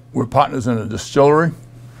brother were partners in a distillery,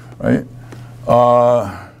 right?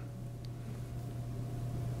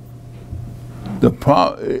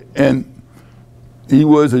 And he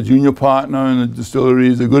was a junior partner in the distillery.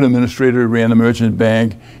 He's a good administrator. He ran the merchant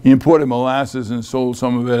bank. He imported molasses and sold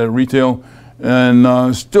some of it at retail,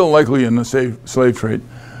 and still likely in the slave trade.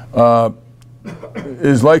 It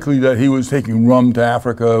is likely that he was taking rum to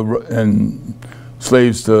Africa and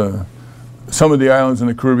slaves to some of the islands in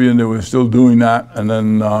the Caribbean that were still doing that, and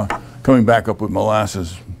then coming back up with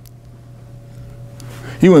molasses.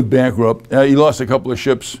 He went bankrupt. He lost a couple of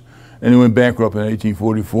ships, and he went bankrupt in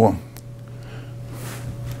 1844.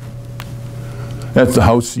 That's the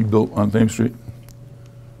house he built on Thames Street.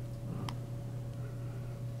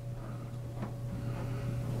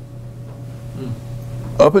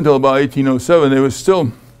 up until about 1807, they were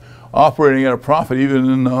still operating at a profit, even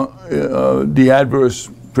in the adverse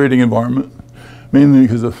trading environment, mainly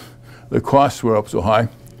because the costs were up so high.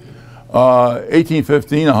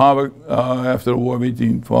 1815, the harbor, after the War of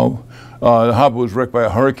 1812, the harbor was wrecked by a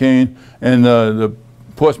hurricane, and the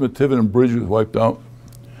Portsmouth-Tiverton Bridge was wiped out.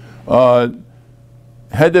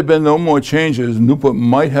 Had there been no more changes, Newport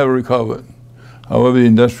might have recovered. However, the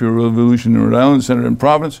Industrial Revolution in Rhode Island, centered in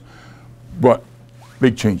Providence, brought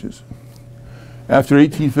big changes. After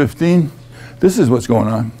 1815, this is what's going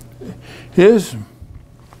on. Here's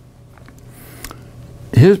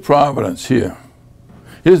Providence here.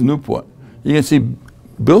 Here's Newport. You can see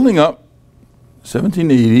building up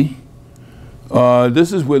 1780.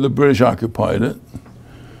 This is where the British occupied it,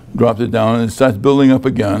 dropped it down, and it starts building up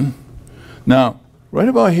again. Now, right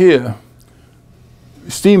about here,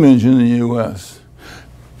 steam engine in the U.S.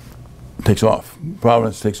 takes off.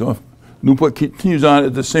 Providence takes off. Newport continues on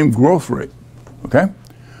at the same growth rate. Okay,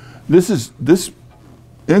 this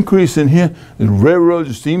increase in here is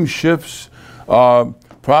railroads, steamships.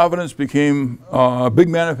 Providence became a big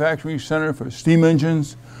manufacturing center for steam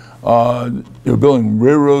engines. They were building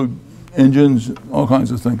railroad engines, all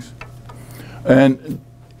kinds of things. And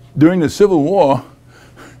during the Civil War,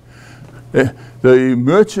 the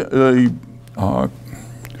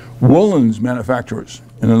woolens manufacturers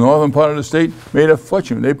in the northern part of the state made a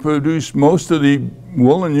fortune. They produced most of the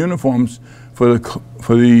woolen uniforms for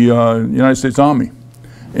the United States Army,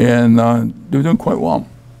 and they were doing quite well.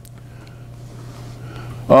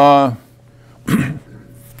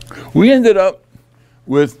 We ended up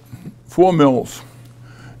with 4 mills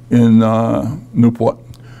in Newport.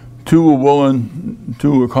 2 were woolen,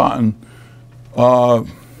 2 were cotton. The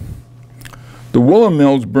woolen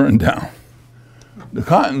mills burned down. The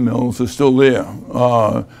cotton mills are still there.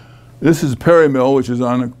 This is Perry Mill, which is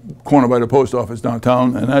on the corner by the post office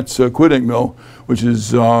downtown, and that's Quiddick Mill, which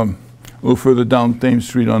is a little further down Thames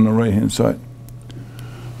Street on the right-hand side.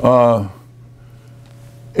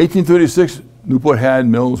 1836, Newport had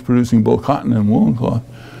mills producing both cotton and woolen cloth.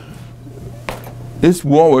 It's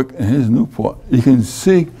Warwick and here's Newport. You can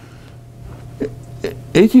see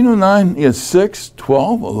 1809, you had 6,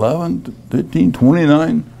 12, 11, 13,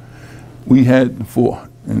 29. We had 4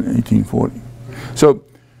 in 1840. So,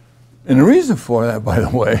 and the reason for that, by the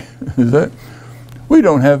way, is that we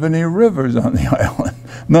don't have any rivers on the island,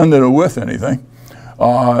 none that are worth anything.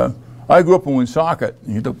 I grew up in Woonsocket.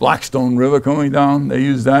 You had the Blackstone River coming down. They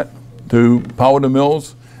used that to power the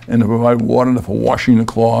mills and to provide water for washing the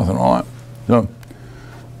cloth and all that. So,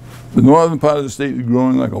 the northern part of the state is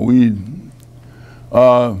growing like a weed.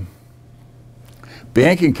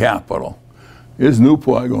 Banking capital. Here's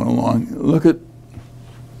Newport going along. Look at,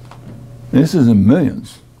 this is in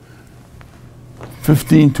millions.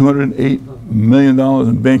 $208 million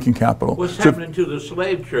in banking capital. What's happening to the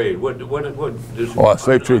slave trade? What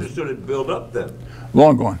slave trade. Understood it build up then?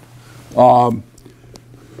 Long gone.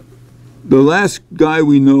 The last guy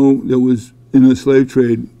we know that was in the slave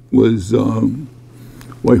trade was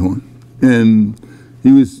Whitehorn, and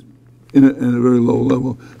he was in a very low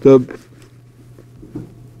level.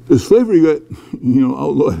 The slavery got,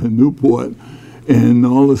 outlawed in Newport, and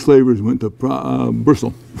all the slavers went to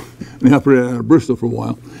Bristol. They operated out of Bristol for a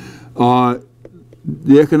while.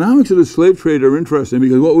 The economics of the slave trade are interesting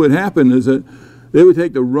because what would happen is that they would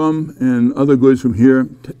take the rum and other goods from here,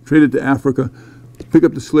 trade it to Africa, pick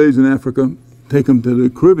up the slaves in Africa, take them to the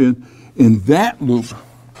Caribbean, and that loop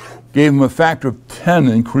gave them a factor of 10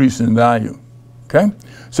 increase in value. Okay,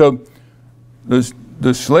 so the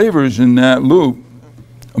slavers in that loop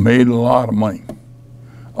made a lot of money.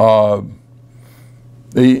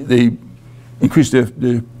 They increased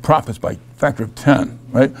their profits by a factor of 10,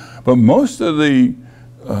 right? But most of the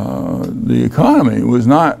economy was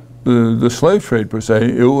not the slave trade per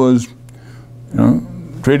se. It was,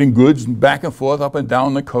 trading goods back and forth up and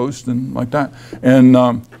down the coast and like that. And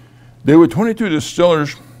there were 22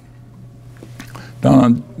 distillers down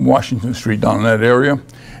on Washington Street, down in that area.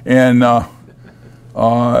 And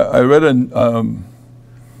I read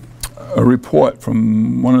a report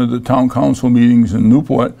from one of the town council meetings in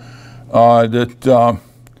Newport that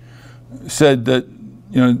said that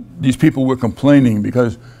these people were complaining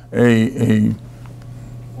because a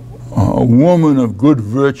woman of good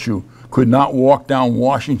virtue could not walk down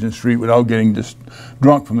Washington Street without getting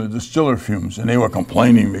drunk from the distiller fumes, and they were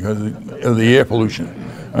complaining because of the air pollution,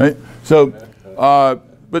 right? So,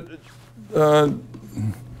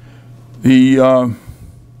 the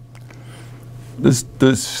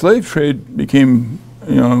slave trade became,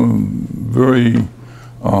 very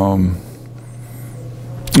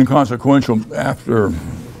inconsequential after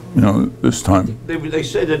you know, this time. They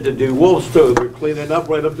said that the Wolves too were cleaning up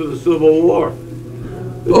right up to the Civil War.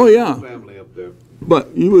 Oh, yeah. Family up there. But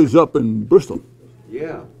he was up in Bristol.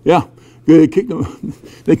 Yeah. Yeah. They kicked them.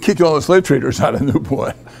 They kicked all the slave traders out of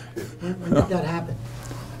Newport. When did that happen?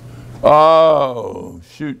 Oh,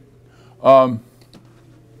 shoot. It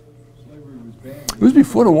was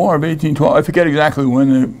before the War of 1812. I forget exactly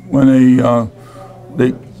when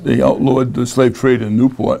they outlawed the slave trade in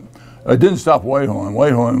Newport. It didn't stop Whitehorn.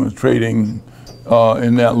 Whitehorn was trading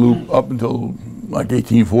in that loop up until like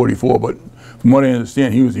 1844. But from what I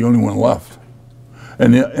understand, he was the only one left,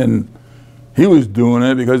 and he was doing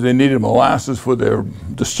it because they needed molasses for their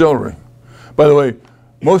distillery. By the way,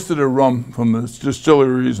 most of the rum from the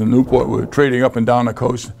distilleries in Newport were trading up and down the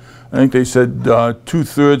coast. I think they said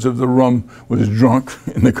 2/3 of the rum was drunk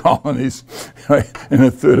in the colonies, right? And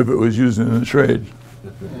 1/3 of it was used in the trade.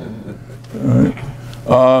 Right.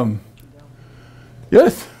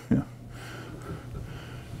 Yes. Yeah.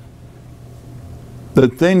 The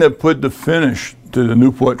thing that put the finish to the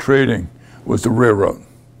Newport trading was the railroad.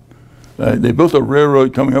 They built a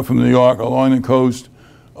railroad coming up from New York along the coast,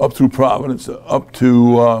 up through Providence, up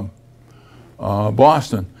to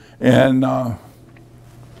Boston, and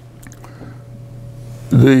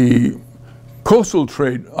the coastal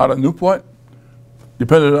trade out of Newport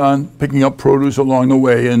depended on picking up produce along the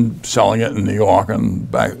way and selling it in New York and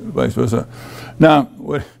back, vice versa. Now,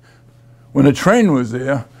 when a train was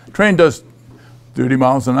there, train does 30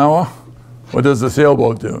 miles an hour. What does the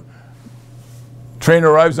sailboat do? Train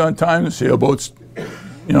arrives on time, the sailboat's,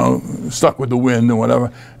 you know, stuck with the wind and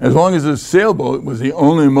whatever. As long as the sailboat was the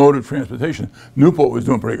only mode of transportation, Newport was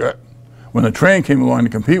doing pretty good. When the train came along to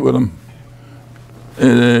compete with them,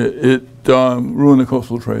 it ruined the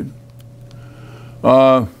coastal trade.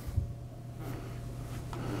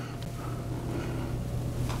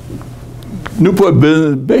 Newport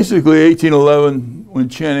business, basically 1811, when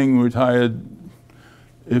Channing retired,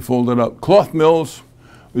 it folded up. Cloth mills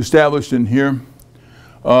were established in here.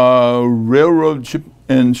 Railroad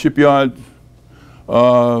and shipyard.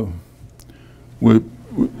 The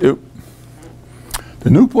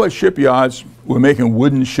Newport shipyards were making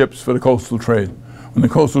wooden ships for the coastal trade. When the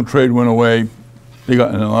coastal trade went away, they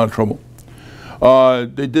got in a lot of trouble.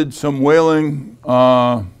 They did some whaling,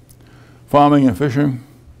 farming and fishing.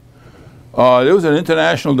 There was an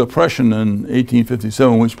international depression in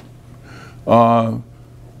 1857, which hurt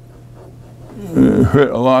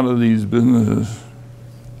a lot of these businesses.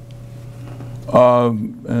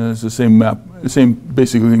 And it's the same map, the same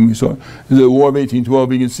basically thing we saw. In the War of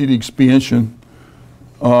 1812, you can see the expansion.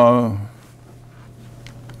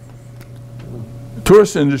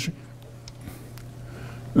 Tourist industry.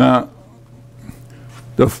 Now,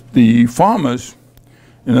 the farmers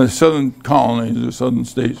in the southern colonies, the southern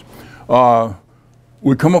states,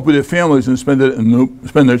 would come up with their families and spend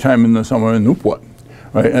their time in the summer in Newport.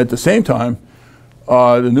 Right? At the same time,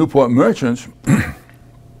 the Newport merchants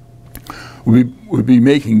would be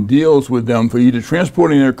making deals with them for either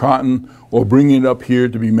transporting their cotton or bringing it up here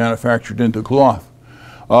to be manufactured into cloth.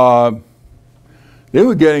 They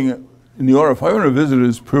were getting in the order of 500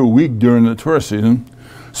 visitors per week during the tourist season.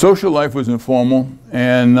 Social life was informal,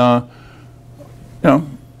 and the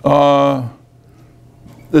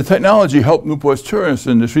technology helped Newport's tourist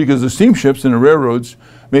industry because the steamships and the railroads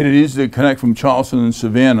made it easy to connect from Charleston and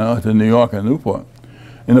Savannah to New York and Newport.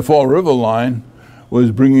 And the Fall River line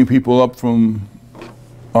was bringing people up from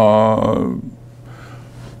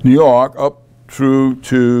New York up through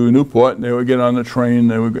to Newport, and they would get on the train,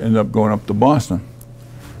 they would end up going up to Boston.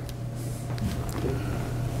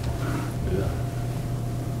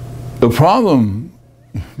 The problem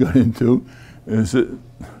you got into is that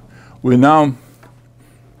we're now,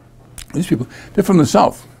 these people, they're from the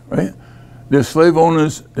South, right? They're slave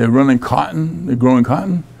owners, they're running cotton, they're growing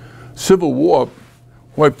cotton. Civil War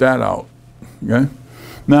wiped that out, okay?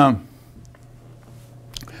 Now,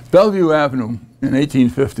 Bellevue Avenue in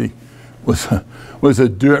 1850 was a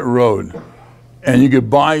dirt road, and you could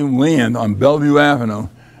buy land on Bellevue Avenue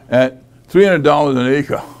at $300 an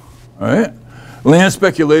acre, all right? Land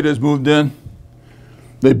speculators moved in.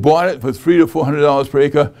 They bought it for $300 to $400 per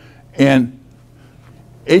acre, and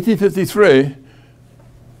 1853,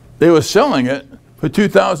 they were selling it for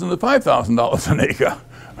 $2,000 to $5,000 an acre,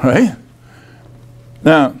 right?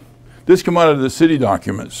 Now, this came out of the city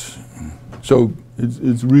documents, so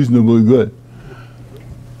it's reasonably good.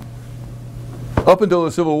 Up until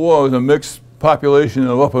the Civil War, it was a mixed population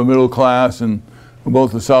of upper middle class, and from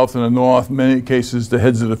both the South and the North. In many cases, the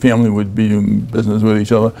heads of the family would be doing business with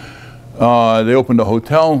each other. They opened a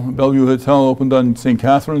hotel. Bellevue Hotel opened on St.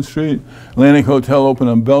 Catherine Street. Atlantic Hotel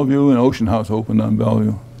opened on Bellevue, and Ocean House opened on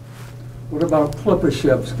Bellevue. What about clipper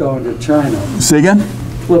ships going to China? Say again?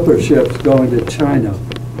 Clipper ships going to China.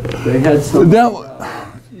 They had some.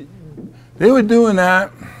 They were doing that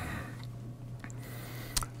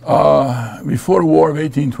before the War of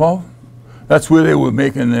 1812. That's where they were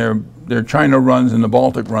making their China runs and the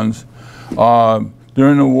Baltic runs.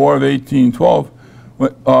 During the War of 1812,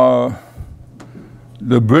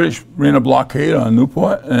 the British ran a blockade on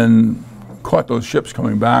Newport and caught those ships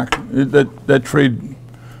coming back. That trade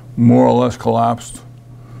more or less collapsed.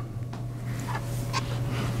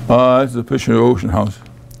 That's the picture of the Ocean House.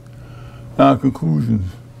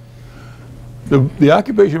 Conclusions. The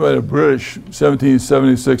occupation by the British,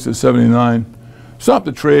 1776 to 79, stopped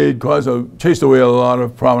the trade, chased away a lot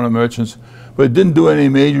of prominent merchants, but it didn't do any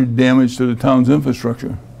major damage to the town's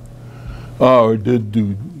infrastructure. It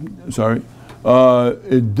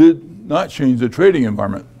did not change the trading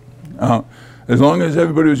environment. As long as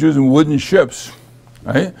everybody was using wooden ships,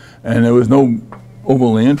 right, and there was no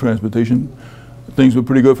overland transportation, things were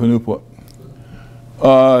pretty good for Newport.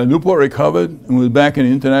 Newport recovered and was back in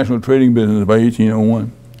the international trading business by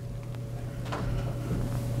 1801.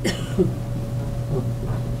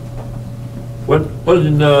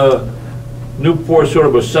 Wasn't Newport sort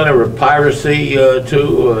of a center of piracy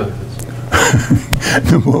too?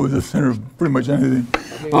 Newport was a center of pretty much anything.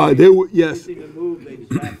 Yes.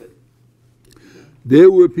 There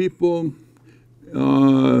were people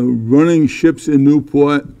running ships in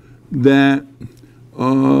Newport that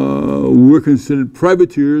were considered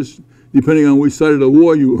privateers, depending on which side of the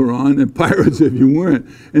war you were on, and pirates if you weren't.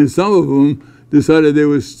 And some of them decided they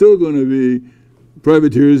were still going to be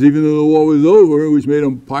privateers even though the war was over, which made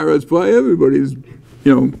them pirates by everybody's,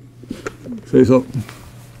 say so.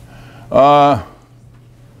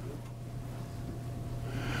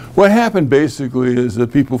 What happened basically is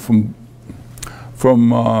that people from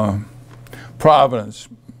Providence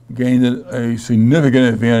gained a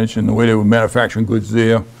significant advantage in the way they were manufacturing goods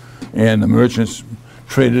there, and the merchants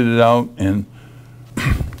traded it out, and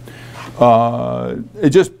it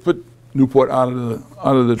just put Newport out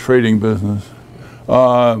of the trading business.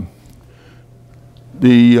 The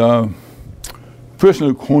person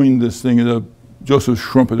who coined this thing is Joseph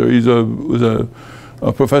Schumpeter. He was a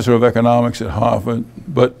professor of economics at Harvard,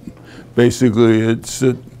 but basically it's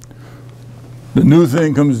that the new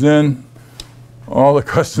thing comes in, all the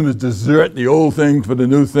customers desert the old thing for the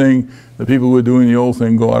new thing. The people who are doing the old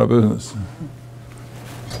thing go out of business.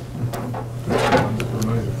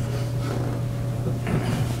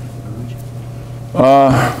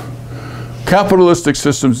 Capitalistic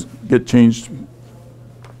systems get changed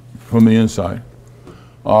from the inside.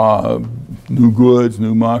 New goods,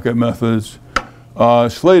 new market methods.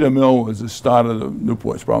 Slater Mill was the start of the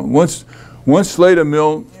Newport's problem. Once Slater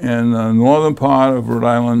Mill in the northern part of Rhode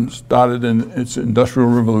Island started in its industrial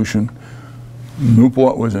revolution,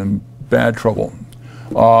 Newport was in bad trouble.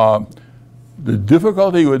 The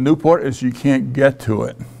difficulty with Newport is you can't get to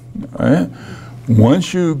it. Right?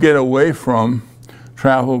 Once you get away from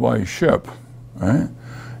travel by ship, right,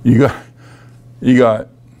 if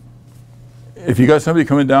you got somebody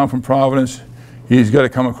coming down from Providence, he's got to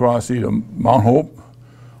come across either Mount Hope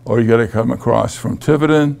or he's got to come across from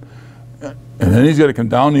Tiverton, and then he's got to come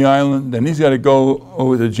down the island, then he's got to go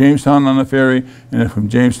over to Jamestown on a ferry, and then from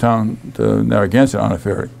Jamestown to Narragansett on a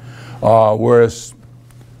ferry. Whereas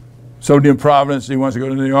somebody in Providence, he wants to go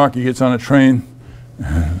to New York, he gets on a train,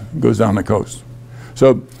 goes down the coast.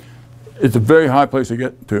 So it's a very hard place to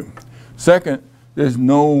get to. Second, there's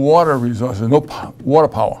no water resources, no water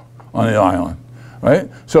power on the island,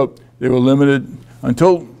 right? So they were limited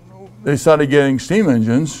until they started getting steam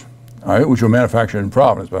engines, all right, which were manufactured in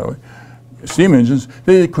Providence, by the way. Steam engines,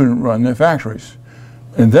 they couldn't run their factories.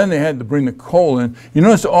 And then they had to bring the coal in. You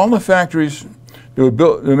notice all the factories that were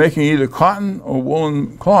built, they're making either cotton or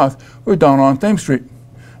woolen cloth, were down on Thames Street.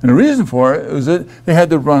 And the reason for it was that they had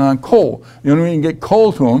to run on coal. The only way you can get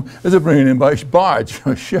coal to them is to bring it in by barge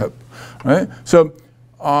or ship, right? So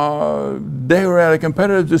they were at a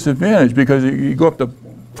competitive disadvantage because you go up to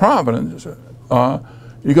Providence,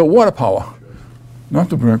 you got water power. You don't have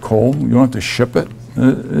to bring coal, you don't have to ship it.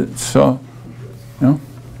 So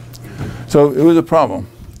it was a problem.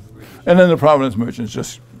 And then the Providence merchants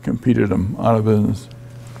just competed them out of business.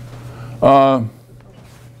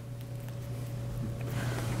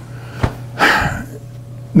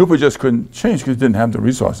 Newport just couldn't change because it didn't have the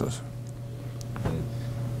resources.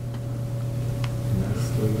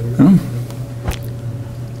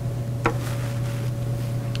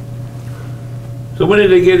 So when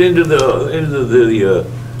did they get into the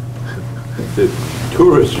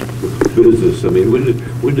tourist business? I mean, when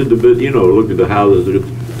did the look at the houses that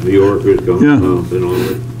New Yorkers come and all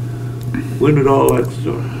that? When did all that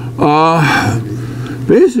start?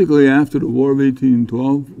 Basically after the War of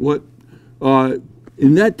 1812,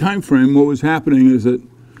 in that time frame, what was happening is that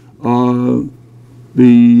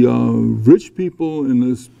the rich people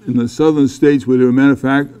in the southern states where they were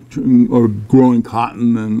manufacturing or growing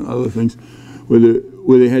cotton and other things,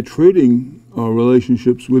 where they had trading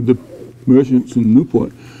relationships with the merchants in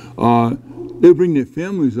Newport, they would bring their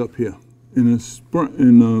families up here in the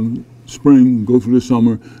spring, go through the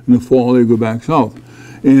summer, in the fall they go back south.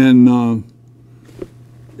 And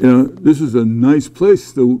you know, this is a nice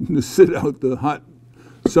place to sit out the hot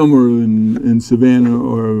summer in Savannah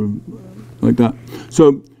or like that.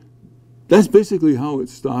 So that's basically how it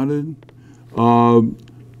started.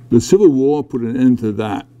 The Civil War put an end to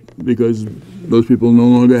that because those people no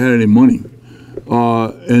longer had any money.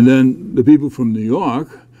 And then the people from New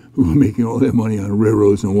York, who were making all their money on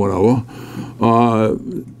railroads and whatever,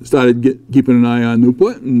 started keeping an eye on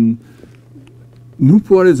Newport. And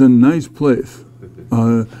Newport is a nice place.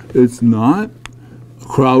 It's not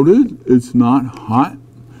crowded. It's not hot.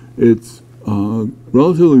 It's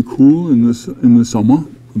relatively cool in the summer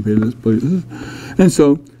compared to these places. And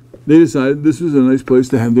so they decided this was a nice place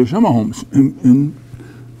to have their summer homes and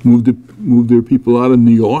move their people out of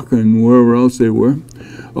New York and wherever else they were.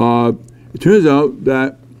 It turns out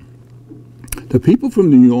that the people from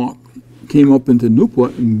New York came up into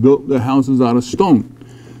Newport and built their houses out of stone.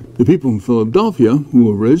 The people from Philadelphia, who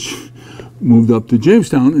were rich, moved up to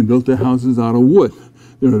Jamestown and built their houses out of wood.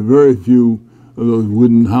 There are very few of those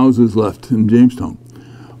wooden houses left in Jamestown.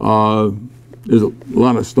 There's a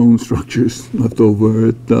lot of stone structures left over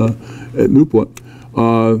at Newport.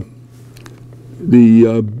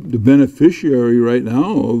 The beneficiary right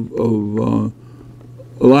now of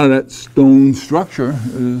a lot of that stone structure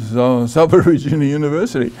is Southern Virginia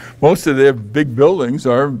University. Most of their big buildings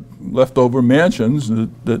are leftover mansions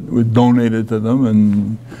that were donated to them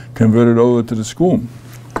and converted over to the school.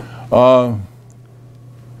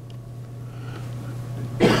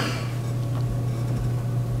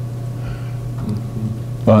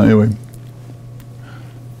 Anyway,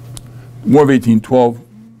 War of 1812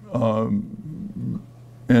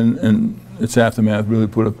 and its aftermath really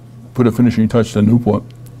put a finishing touch to Newport.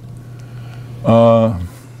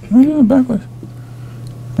 Backwards.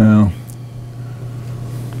 Yeah.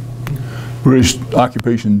 British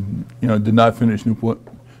occupation, did not finish Newport.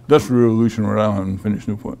 Industrial Revolution, Rhode Island finished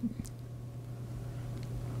Newport.